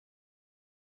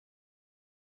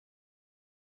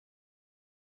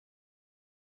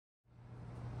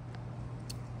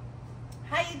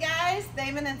Hi you guys,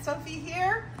 Damon and Sophie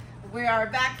here. We are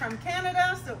back from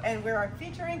Canada, and we are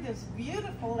featuring this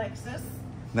beautiful Lexus.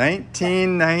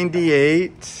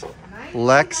 1998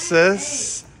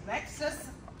 Lexus. Lexus.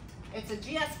 It's a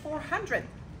GS400.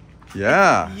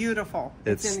 Yeah. It's beautiful.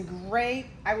 It's in great,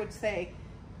 I would say,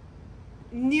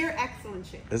 near excellent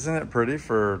shape. Isn't it pretty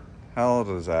for, how old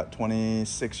is that?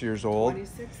 26 years old?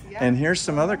 26, yeah. And here's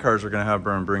some other cars we're going to have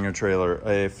bring a trailer.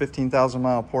 A 15,000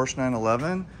 mile Porsche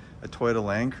 911, a Toyota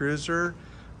Land Cruiser,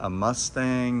 a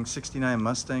Mustang, 69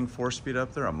 Mustang 4-speed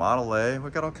up there, a Model A.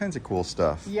 We got all kinds of cool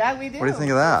stuff. Yeah, we do. What do you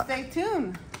think of that? Stay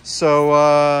tuned. So,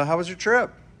 how was your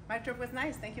trip? My trip was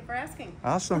nice. Thank you for asking.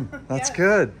 Awesome. That's Yes.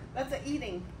 good. That's a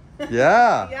eating.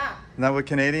 Yeah. Yeah. Isn't that what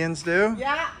Canadians do?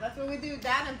 Yeah, that's what we do.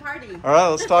 That and party. All right,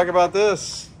 let's talk about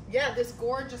this. Yeah, this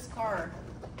gorgeous car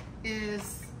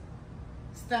is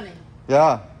stunning.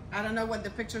 Yeah. I don't know what the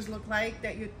pictures look like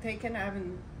that you've taken. I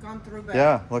haven't gone through, but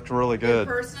Yeah, looked really good. in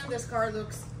person, this car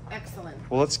looks excellent.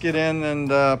 Well, let's get in and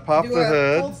pop Do the a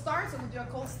hood. cold start, so we'll do a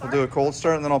cold start. We'll do a cold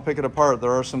start and then I'll pick it apart.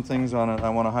 There are some things on it I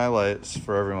want to highlight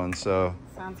for everyone. So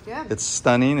Sounds good. it's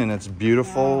stunning and it's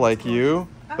beautiful, Yeah, like it's you,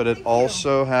 Oh, but it thank you.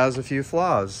 also has a few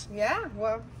flaws. Yeah,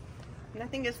 well,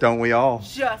 nothing is Don't we all?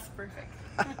 just perfect.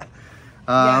 Yeah,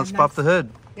 Let's pop nice. the hood.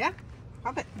 Yeah,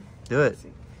 pop it. Do it.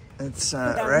 It's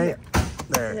down right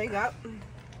There there. you go.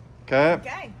 Okay.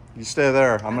 Okay. You stay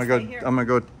there. I'm I'll gonna stay go. here. I'm gonna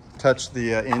go touch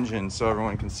the engine so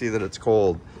everyone can see that it's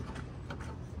cold.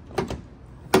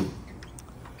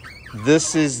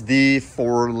 This is the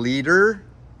 4-liter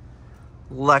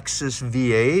Lexus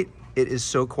V8. It is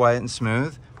so quiet and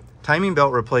smooth. Timing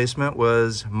belt replacement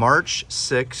was March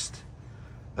 6th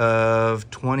of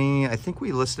I think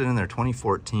we listed in there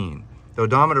 2014. The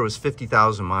odometer was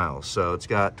 50,000 miles, so it's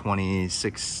got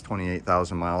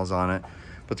 28,000 miles on it.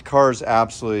 But the car is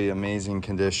absolutely amazing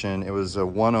condition. It was a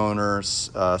one owner,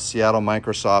 Seattle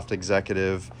Microsoft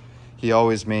executive. He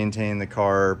always maintained the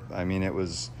car. I mean, it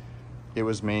was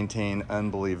maintained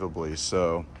unbelievably.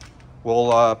 So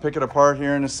we'll pick it apart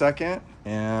here in a second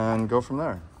and go from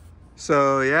there.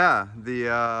 So yeah,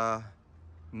 the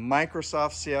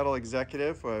Microsoft Seattle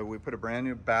executive, we put a brand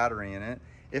new battery in it.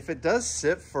 If it does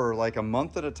sit for like a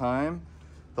month at a time,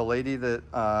 the lady that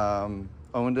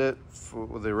owned it,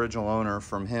 the original owner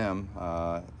from him,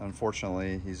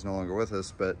 unfortunately he's no longer with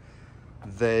us, but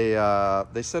they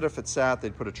said if it sat,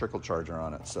 they'd put a trickle charger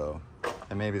on it. So,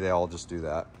 and maybe they all just do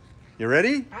that. You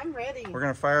ready? I'm ready. We're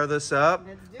gonna fire this up.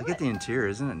 Let's do Look it. at the interior,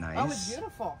 isn't it nice? Oh, it's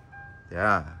beautiful.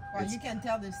 Yeah. Well, it's you can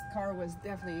tell this car was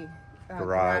definitely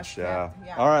garage, yeah.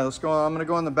 yeah. All right, let's go. I'm gonna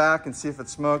go in the back and see if it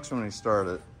smokes when we start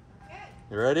it. Okay,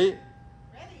 You ready?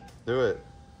 ready. Do it.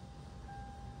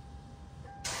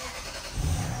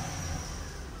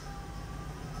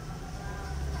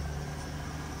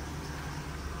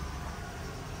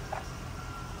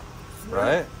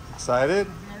 Right? Excited?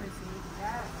 Very smooth.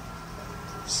 Yeah.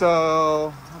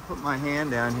 So I'll put my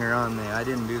hand down here on I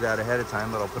didn't do that ahead of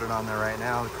time, but I'll put it on there right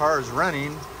now. The car is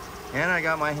running and I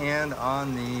got my hand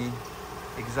on the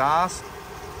exhaust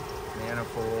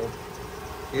manifold.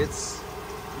 It's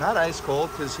not ice cold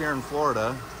because here in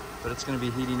Florida, but it's going to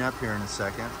be heating up here in a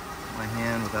second. My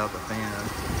hand without the fan on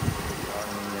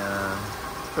the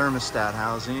thermostat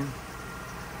housing.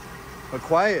 But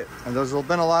quiet. And there's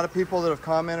been a lot of people that have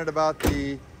commented about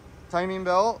the timing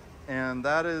belt, and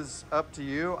that is up to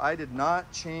you. I did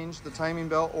not change the timing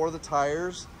belt or the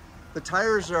tires. The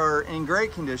tires are in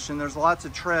great condition. There's lots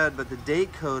of tread, but the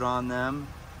date code on them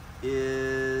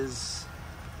is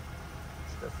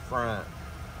the front.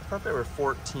 I thought they were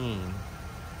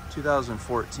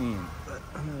 2014, but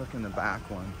let me look in the back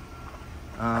one.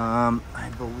 I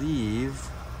believe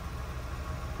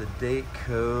the date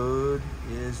code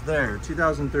is there,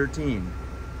 2013.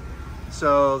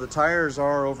 So the tires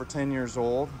are over 10 years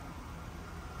old.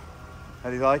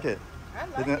 How do you like it? I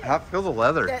like it. Feel the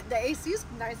leather. The AC is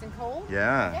nice and cold.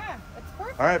 Yeah. Yeah, it's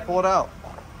perfect. All right, pull it out.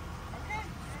 Okay.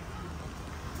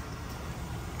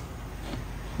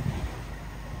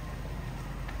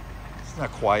 See how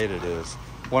quiet it is.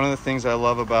 One of the things I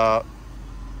love about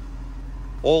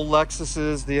old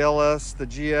Lexuses, the LS, the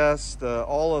GS,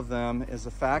 all of them, is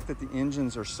the fact that the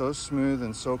engines are so smooth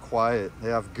and so quiet. They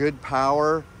have good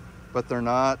power, but they're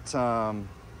not,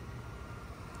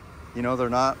 you know, they're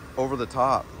not over the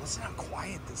top. Listen how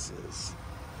quiet this is.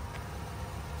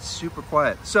 Super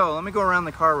quiet. So let me go around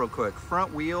the car real quick.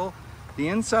 Front wheel, the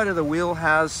inside of the wheel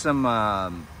has some,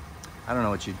 I don't know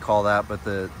what you'd call that, but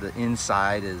the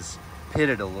inside is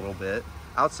pitted a little bit.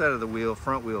 Outside of the wheel,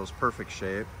 front wheel is perfect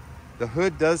shape. The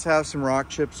hood does have some rock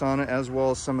chips on it, as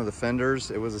well as some of the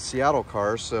fenders. It was a Seattle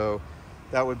car, so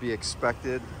that would be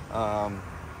expected.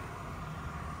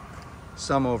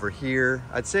 some over here.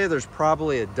 I'd say there's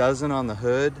probably a dozen on the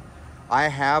hood. I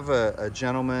have a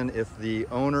gentleman, if the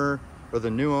owner or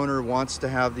the new owner wants to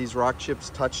have these rock chips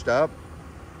touched up,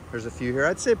 there's a few here.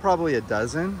 I'd say probably a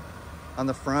dozen on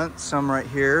the front, some right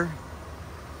here.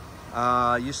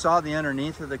 You saw the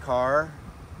underneath of the car.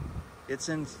 It's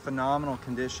in phenomenal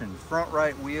condition. Front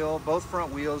right wheel, both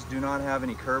front wheels do not have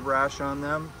any curb rash on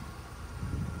them.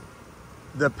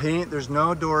 The paint, there's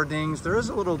no door dings. There is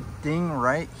a little ding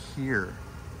right here.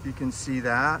 If you can see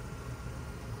that.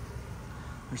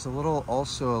 There's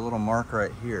also a little mark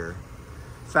right here.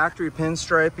 Factory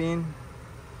pinstriping.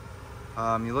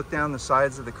 You look down the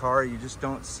sides of the car, you just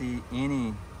don't see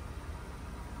any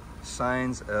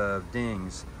signs of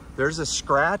dings. There's a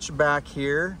scratch back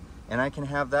here, and I can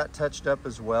have that touched up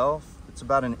as well. It's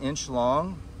about 1 inch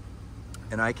long,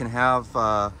 and I can have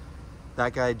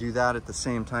that guy do that at the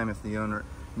same time if the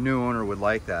new owner would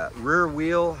like that. Rear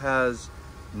wheel has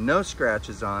no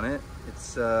scratches on it.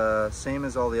 It's same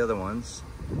as all the other ones.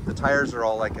 The tires are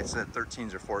all, like I said,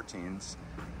 13s or 14s.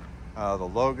 The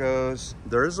logos,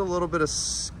 there is a little bit of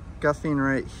scuffing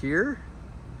right here.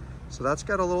 So that's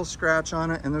got a little scratch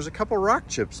on it, and there's a couple rock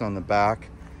chips on the back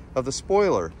of the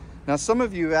spoiler. Now, some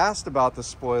of you asked about the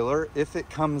spoiler, if it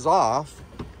comes off,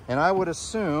 and I would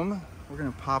assume, we're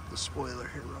gonna pop the spoiler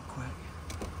here real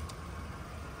quick.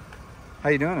 How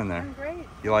you doing in there? I'm great.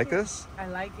 You like this? I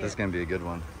like it. This is gonna be a good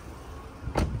one.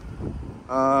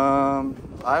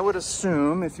 I would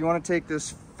assume if you want to take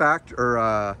this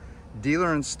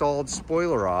dealer installed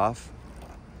spoiler off,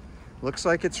 looks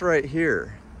like it's right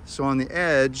here. So on the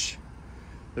edge,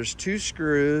 there's 2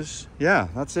 screws. Yeah,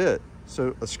 that's it.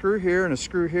 So a screw here and a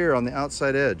screw here on the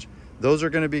outside edge. Those are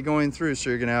going to be going through, so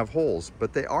you're going to have holes,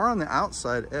 but they are on the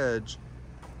outside edge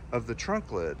of the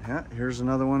trunk lid. Yeah, here's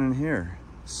another one in here.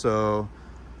 So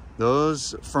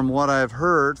those, from what I've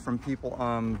heard from people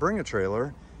on Bring a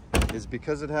Trailer, is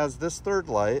because it has this third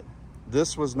light.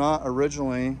 This was not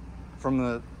originally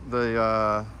from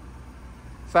the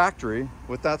factory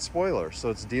with that spoiler, so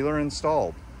it's dealer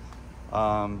installed.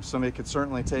 Somebody could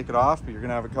certainly take it off, but you're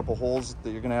gonna have a couple holes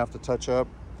that you're gonna have to touch up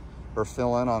or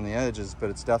fill in on the edges, but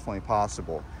it's definitely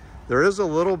possible. There is a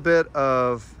little bit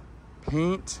of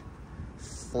paint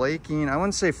flaking. I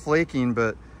wouldn't say flaking,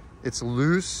 but it's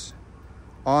loose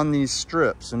on these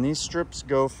strips, and these strips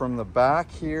go from the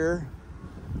back here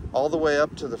all the way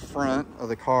up to the front of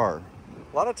the car.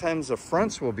 A lot of times the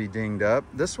fronts will be dinged up.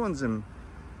 This one's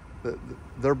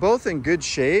they're both in good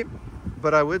shape,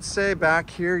 but I would say back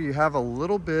here you have a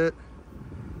little bit,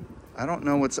 I don't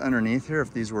know what's underneath here,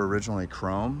 if these were originally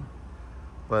chrome,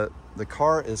 but the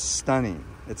car is stunning.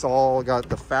 It's all got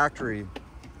the factory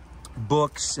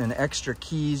books and extra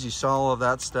keys. You saw all of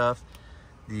that stuff.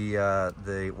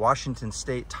 The Washington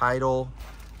State title.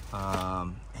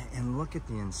 And look at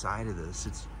the inside of this.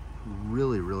 It's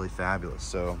really, really fabulous.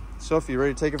 So, Sophie, you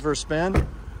ready to take it for a spin? Ready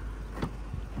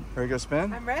to go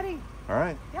spin? I'm ready. All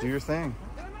right, Yep. Do your thing.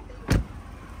 I'm doing my thing.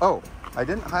 Oh, I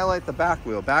didn't highlight the back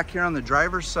wheel. Back here on the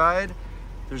driver's side,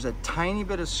 there's a tiny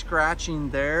bit of scratching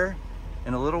there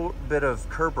and a little bit of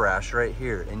curb rash right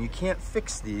here. And you can't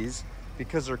fix these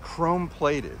because they're chrome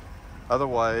plated.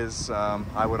 Otherwise,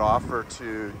 I would offer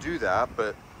to do that,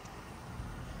 but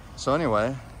so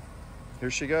anyway,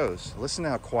 here she goes. Listen to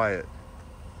how quiet.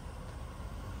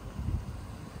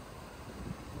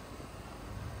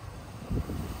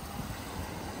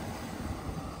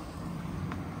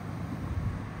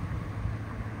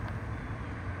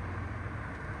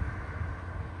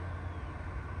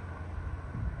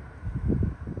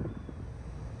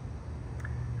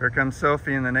 Here comes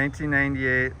Sophie in the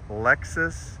 1998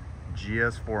 Lexus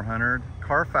GS400,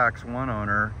 CarFax One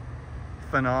Owner,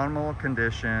 phenomenal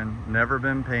condition, never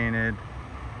been painted.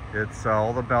 It's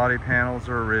all the body panels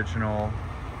are original.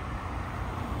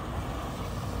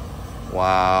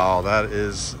 Wow, that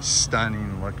is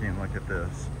stunning looking. Look at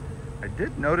this. I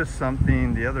did notice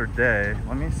something the other day.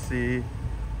 Let me see.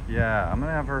 Yeah, I'm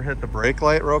gonna have her hit the brake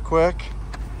light real quick.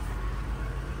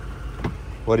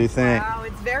 What do you think? Wow,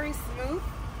 it's very smooth,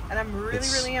 and I'm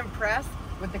really impressed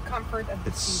with the comfort of the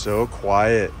It's seat. so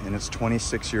quiet, and it's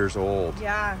 26 years old.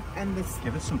 Yeah, and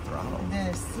Give it some throttle.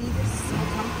 the seat is so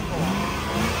comfortable.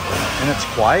 And it's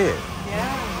quiet.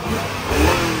 Yeah.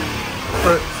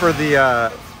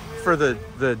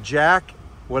 For the Jack,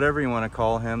 whatever you want to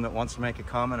call him, that wants to make a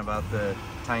comment about the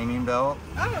timing belt.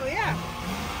 Oh yeah,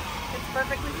 it's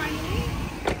perfectly fine to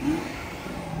me.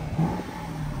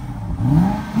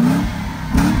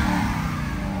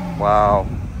 Wow.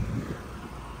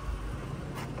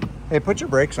 Hey, put your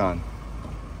brakes on.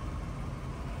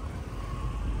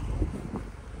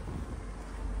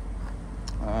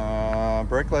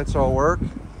 Brake lights all work.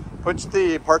 Put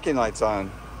the parking lights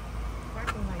on.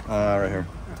 Parking lights. Right here.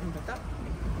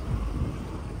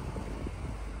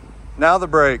 Now the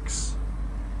brakes.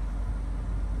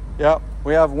 Yep,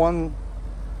 we have one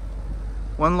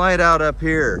light out up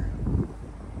here.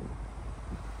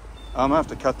 I'm gonna have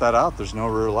to cut that out. There's no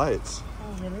rear lights.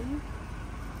 Oh, really?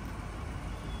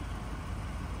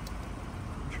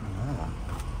 Turn that on.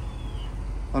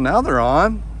 Oh, now they're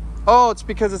on. Oh, it's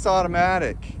because it's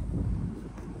automatic.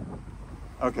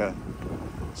 Okay.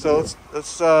 So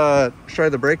let's try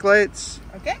the brake lights.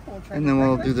 Okay, we'll try. And then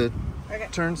we'll do the okay.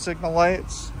 turn signal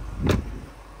lights. And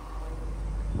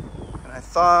I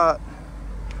thought,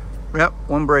 yep,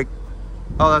 one brake.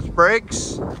 Oh, that's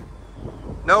brakes.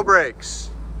 No brakes.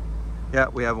 Yeah,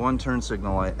 we have one turn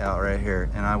signal light out right here,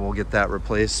 and I will get that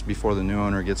replaced before the new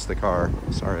owner gets the car.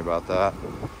 Sorry about that.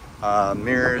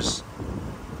 Mirrors,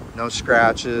 no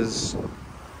scratches.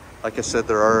 Like I said,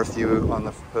 there are a few on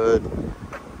the hood.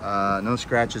 No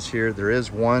scratches here. There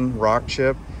is one rock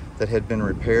chip that had been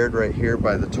repaired right here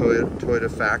by the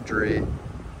Toyota factory,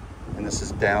 and this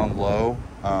is down low,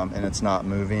 and it's not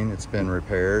moving. It's been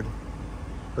repaired,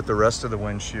 but the rest of the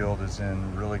windshield is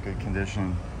in really good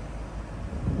condition.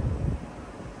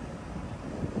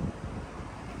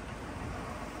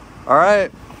 All right,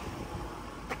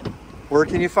 where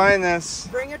can you find this?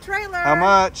 Bring a trailer. How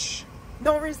much?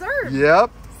 No reserve. Yep.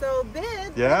 So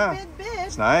bid. Yeah. Bid.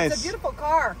 It's nice. It's a beautiful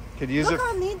car. Could use Look it.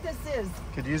 how neat this is.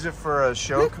 Could use it for a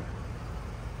show. Look.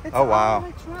 It's Oh, wow. all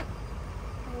electronic.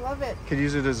 I love it. Could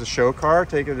use it as a show car.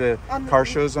 Take it to car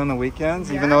shows on the weekends.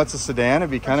 Yeah. Even though it's a sedan, it'd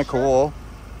be kind of sure. cool.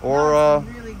 Or No,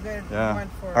 it's a really good yeah. one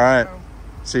for All right. so.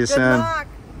 See you Good soon. luck.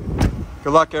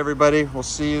 Good luck, everybody. We'll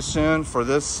see you soon for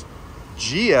this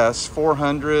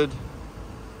GS400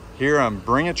 here on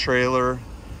Bring a Trailer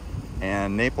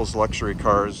and Naples Luxury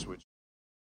Cars.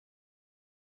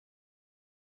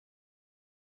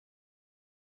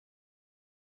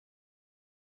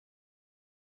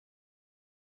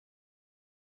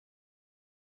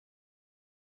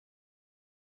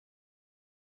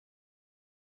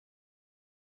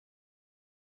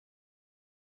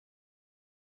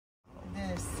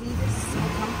 The seat is so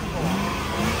comfortable.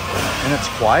 And it's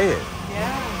quiet.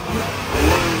 Yeah.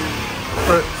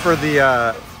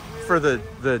 For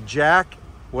the jack,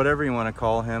 whatever you want to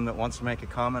call him, that wants to make a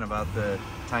comment about the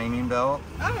timing belt.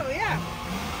 Oh yeah.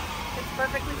 It's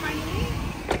perfectly fine to me.